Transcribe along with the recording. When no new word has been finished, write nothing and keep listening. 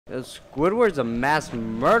Squidward's a mass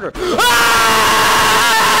murderer. Ah!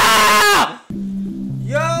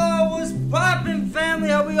 Yo, what's poppin', family?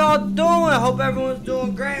 How we all doing? Hope everyone's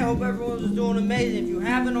doing great. Hope everyone's doing amazing. If you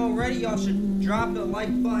haven't already, y'all should drop the like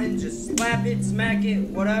button. Just slap it, smack it,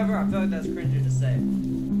 whatever. I feel like that's cringy to say.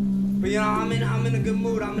 But you know, I'm in a good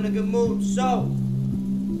mood. I'm in a good mood. So,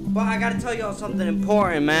 but I gotta tell y'all something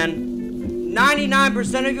important, man.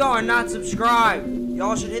 99% of y'all are not subscribed.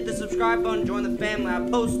 Y'all should hit the subscribe button, join the family. I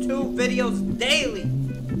post 2 videos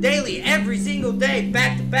daily, every single day,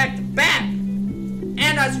 back to back to back.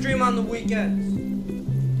 And I stream on the weekends.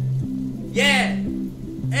 Yeah.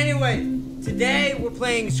 Anyway, today we're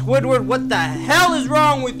playing Squidward. What the hell is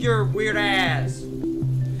wrong with your weird ass?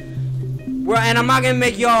 And I'm not gonna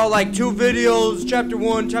make y'all like 2 videos, chapter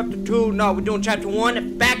 1, chapter 2. No, we're doing chapter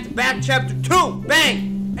 1, back to back, chapter 2.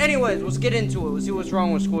 Bang! Anyways, let's get into it. Let's see what's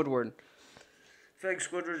wrong with Squidward. I feel like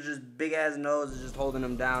Squidward's just big ass nose is just holding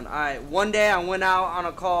him down. Alright, one day I went out on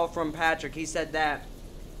a call from Patrick. He said that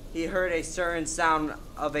he heard a certain sound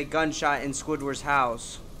of a gunshot in Squidward's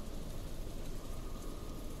house.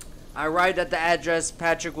 I arrived at the address.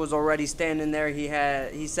 Patrick was already standing there.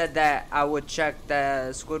 He said that I would check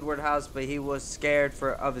the Squidward house, but he was scared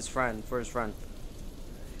for his friend.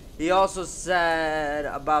 He also said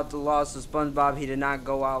about the loss of SpongeBob, he did not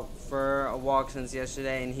go out for a walk since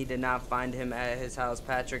yesterday, and he did not find him at his house.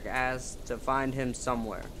 Patrick asked to find him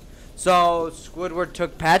somewhere. So, Squidward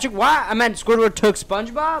took Patrick? Why? I meant Squidward took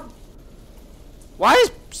SpongeBob? Why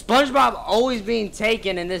is SpongeBob always being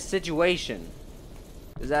taken in this situation?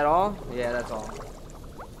 Is that all? Yeah, that's all.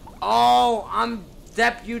 Oh, I'm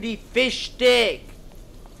Deputy Fishstick.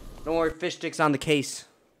 Don't worry, Fishstick's on the case.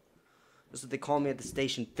 That's what they call me at the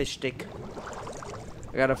station, Fishstick.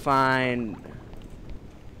 I gotta find...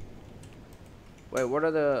 Wait, what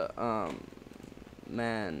are the,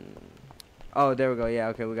 man... Oh, there we go. Yeah,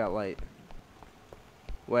 okay, we got light.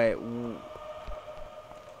 Wait. One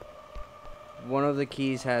of the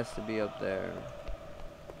keys has to be up there.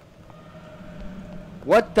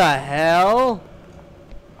 What the hell?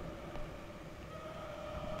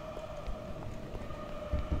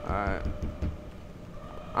 Alright.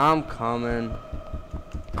 I'm coming.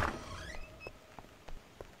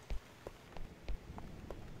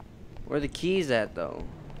 Where are the keys at, though?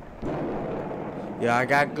 Yeah, I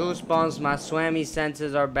got goosebumps. My swammy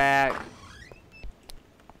senses are back.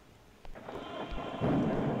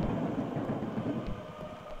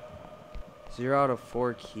 Zero out of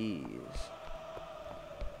 4 keys.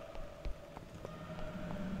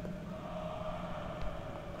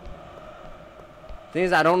 Thing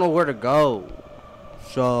is, I don't know where to go.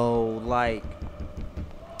 So, like...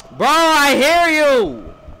 Bro, I hear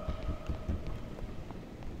you!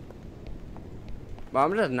 But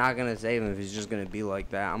I'm just not gonna save him if he's just gonna be like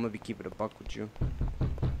that. I'm gonna be keeping a buck with you.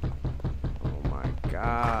 Oh my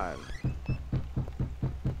god.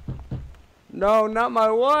 No, not my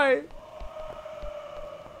wife!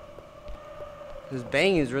 This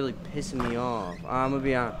banging is really pissing me off. I'm gonna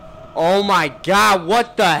be on... Oh my god,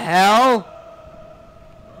 what the hell?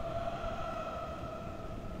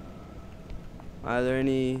 Are there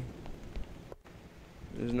any...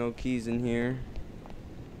 There's no keys in here.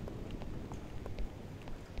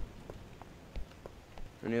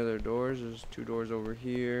 Any other doors? There's 2 doors over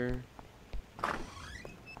here.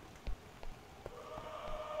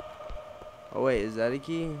 Oh wait, is that a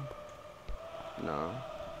key? No.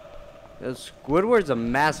 Squidward's a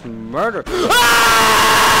mass murderer. Ah!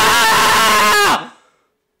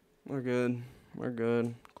 We're good. We're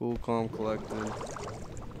good. Cool, calm, collected.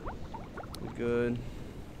 We're good.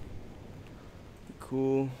 We're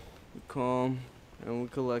cool. We're calm. And we're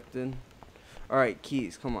collected. Alright,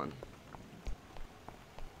 keys. Come on.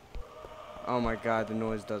 Oh my god, the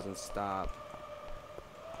noise doesn't stop.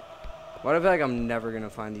 Why do I feel like I'm never gonna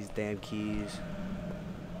find these damn keys?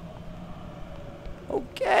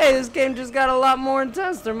 Okay, this game just got a lot more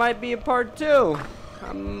intense. There might be a part 2.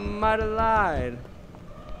 I might have lied.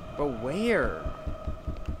 But where?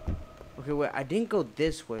 Okay, wait, I didn't go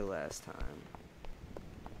this way last time.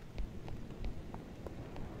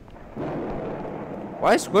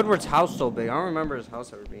 Why is Squidward's house so big? I don't remember his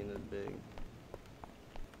house ever being this big.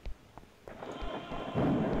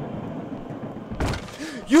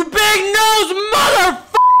 You big nose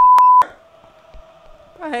motherfucker!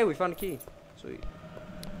 Oh, hey, we found a key. Sweet.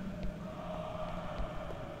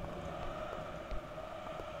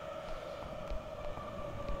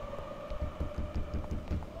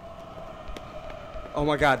 Oh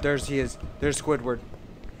my god, there's he is. There's Squidward.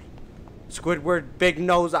 Squidward, big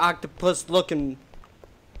nose, octopus looking.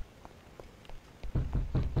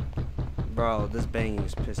 Bro, this banging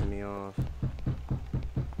is pissing me off.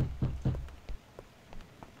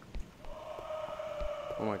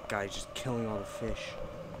 guy's just killing all the fish.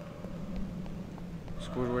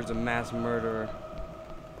 Squidward's a mass murderer.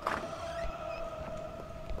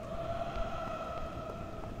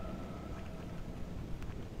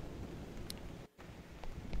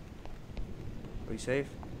 Are you safe?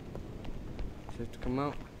 Safe to come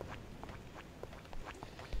out?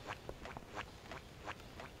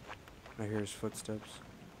 I hear his footsteps.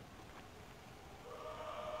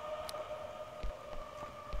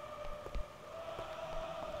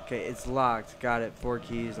 Okay, it's locked. Got it. 4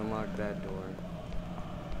 keys. Unlock that door.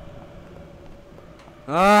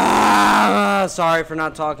 Ah, sorry for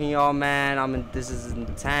not talking, y'all, man. This is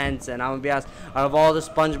intense, and I'm gonna be honest. Out of all the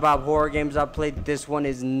SpongeBob horror games I've played, this one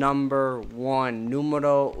is number 1,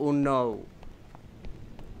 numero uno.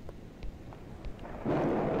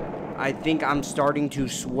 I think I'm starting to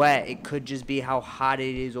sweat. It could just be how hot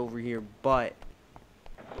it is over here, but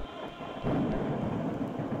I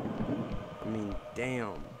mean,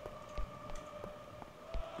 damn.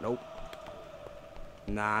 Nope.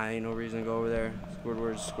 Nah, ain't no reason to go over there.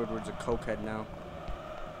 Squidward's a cokehead now.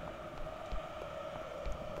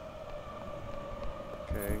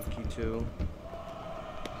 Okay, key 2.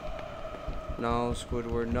 No,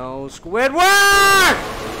 Squidward, no, Squidward!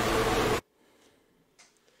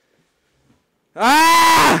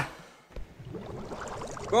 Ah!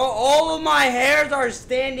 Bro, all of my hairs are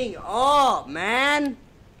standing up, man.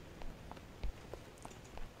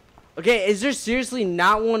 Okay, is there seriously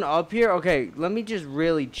not one up here? Okay, let me just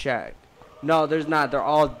really check. No, there's not. They're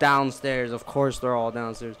all downstairs. Of course they're all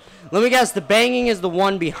downstairs. Let me guess, the banging is the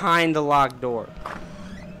one behind the locked door.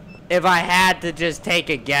 If I had to just take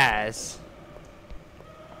a guess.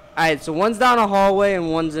 Alright, so one's down a hallway and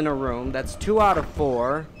one's in a room. That's 2 out of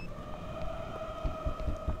 4.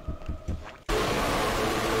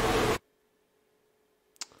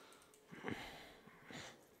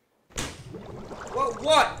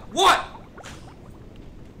 What?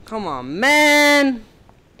 Come on, man.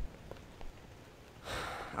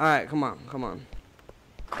 Alright, come on.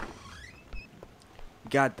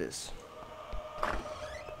 Got this.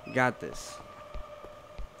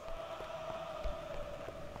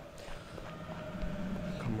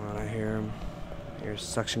 Come on, I hear him. I hear a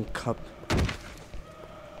suction cup.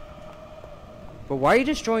 But why are you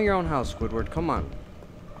destroying your own house, Squidward? Come on.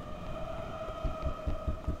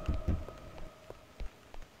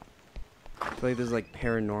 I feel like this is like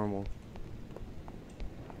paranormal.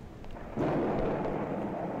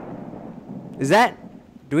 Is that...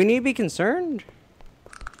 Do we need to be concerned?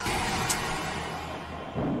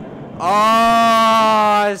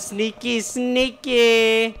 Oh, sneaky.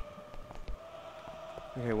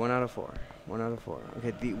 Okay, 1 out of 4.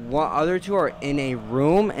 Okay, the other 2 are in a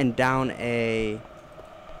room and down a...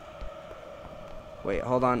 Wait,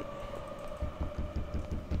 hold on.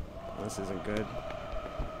 This isn't good.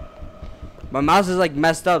 My mouse is like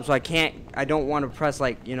messed up, so I don't want to press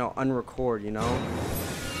like, you know, unrecord, you know?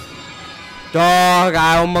 Dog,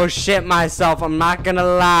 I almost shit myself. I'm not gonna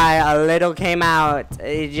lie. A little came out.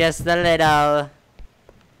 Just a little.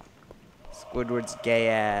 Squidward's gay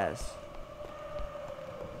ass.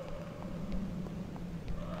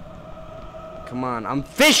 Come on, I'm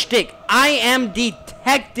Fishstick. I am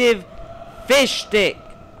Detective Fishstick.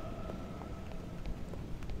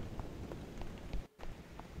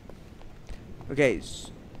 Okay.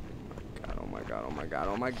 Oh my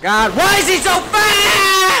god. Why is he so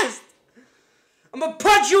fast? I'm gonna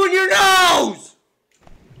punch you in your nose!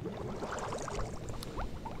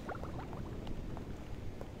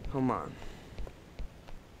 Come on.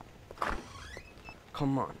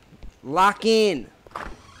 Lock in.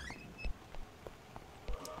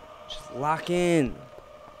 Just lock in.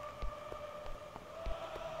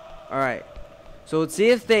 Alright. So let's see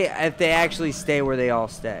if they actually stay where they all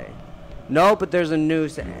stay. No, but there's a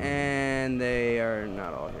noose and they are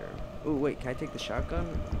not all here. Ooh, wait, can I take the shotgun?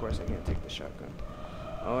 Of course I can't take the shotgun.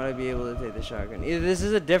 Why would I be able to take the shotgun? Either this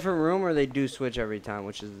is a different room or they do switch every time,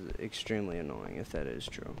 which is extremely annoying if that is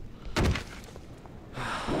true. Come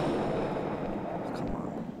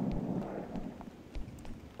on.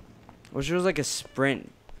 I wish it was like a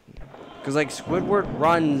sprint. Because like Squidward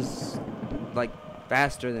runs like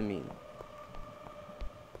faster than me.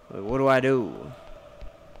 Like, what do I do?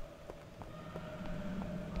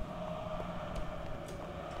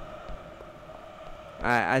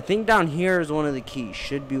 I think down here is one of the keys.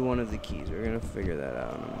 Should be one of the keys. We're gonna figure that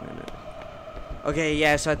out in a minute. Okay,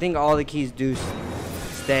 yeah, so I think all the keys do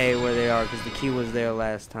stay where they are because the key was there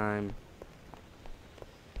last time.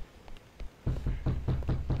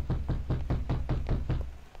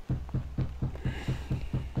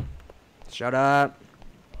 Shut up.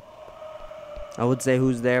 I would say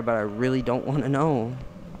who's there, but I really don't want to know.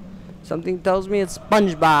 Something tells me it's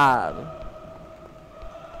SpongeBob.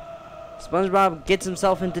 SpongeBob gets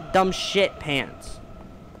himself into dumb shit pants.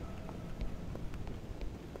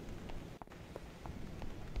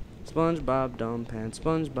 SpongeBob dumb pants,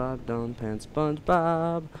 SpongeBob dumb pants,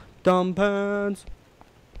 SpongeBob dumb pants.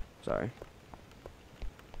 Sorry.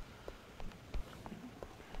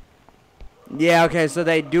 Yeah, okay, so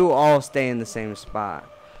they do all stay in the same spot.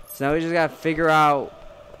 So now we just gotta figure out.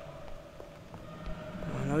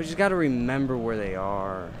 Oh, no, we just gotta remember where they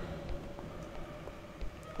are.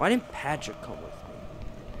 Why didn't Patrick come with me?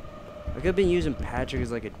 I could have been using Patrick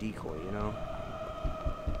as like a decoy, you know?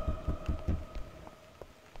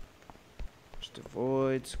 Just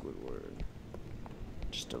avoid Squidward.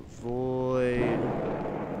 Just avoid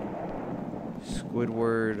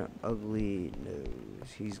Squidward ugly nose.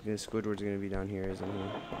 Squidward's gonna be down here, isn't he?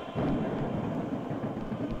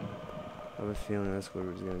 I have a feeling that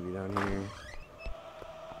Squidward's gonna be down here.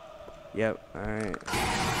 Yep, alright.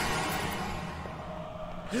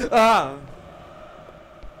 Ah!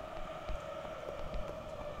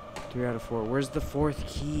 3 out of 4. Where's the 4th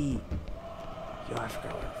key? Yo, I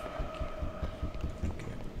forgot where the 4th key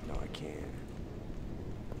was. No, I can't.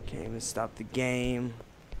 Can't even stop the game.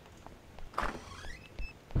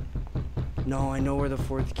 No, I know where the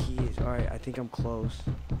 4th key is. Alright, I think I'm close.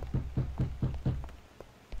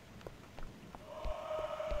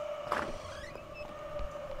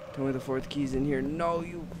 Tell me the 4th key's in here. No,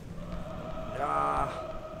 you... Ah.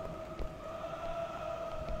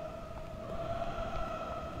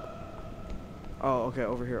 Oh, okay,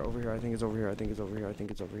 over here, over here. I think it's over here. I think it's over here. I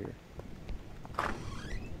think it's over here.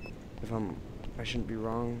 If I shouldn't be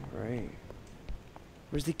wrong, right?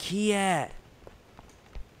 Where's the key at?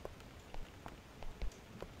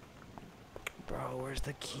 Bro, where's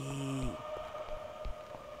the key?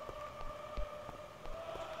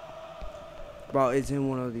 Bro, it's in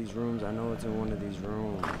one of these rooms. I know it's in one of these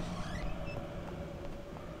rooms.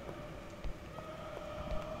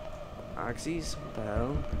 Oxys? What the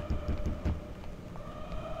hell?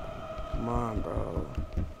 Come on, bro.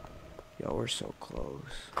 Yo, we're so close.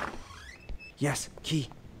 Yes, key.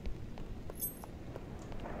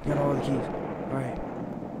 Got all the keys. Alright.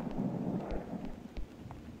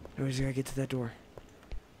 Now we just gotta get to that door.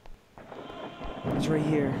 It's right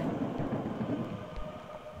here.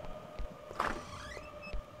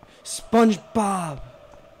 SpongeBob!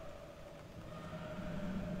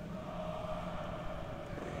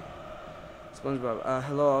 SpongeBob,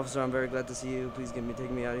 hello officer, I'm very glad to see you. Please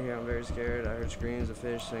take me out of here. I'm very scared. I heard screams of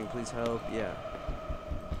fish saying please help. Yeah.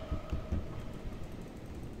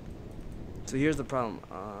 So here's the problem.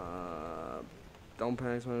 Don't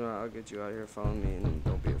panic, SpongeBob. I'll get you out of here. Follow me and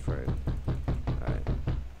don't be afraid. Alright.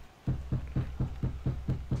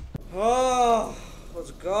 Oh,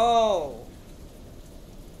 let's go.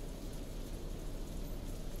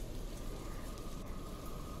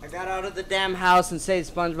 I got out of the damn house and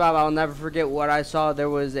saved SpongeBob. I'll never forget what I saw. There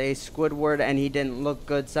was a Squidward and he didn't look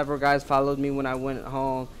good. Several guys followed me when I went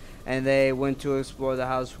home and they went to explore the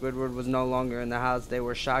house. Squidward was no longer in the house. They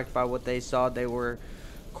were shocked by what they saw. They were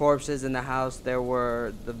corpses in the house. There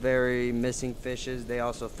were the very missing fishes. They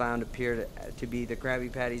also appeared to be the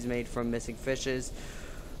Krabby Patties made from missing fishes.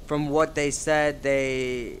 From what they said,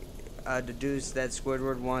 they deduced that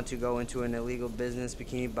Squidward wanted to go into an illegal business.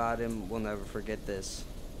 Bikini Bottom will never forget this.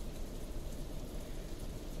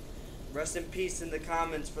 Rest in peace in the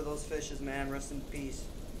comments for those fishes, man. Rest in peace.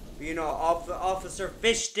 But you know, Officer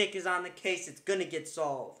Fishstick is on the case. It's gonna get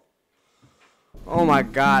solved. Oh my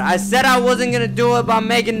god. I said I wasn't gonna do it, but I'm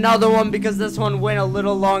making another one because this one went a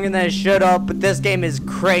little longer than it should have. But this game is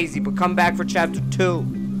crazy. But come back for chapter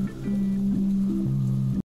 2.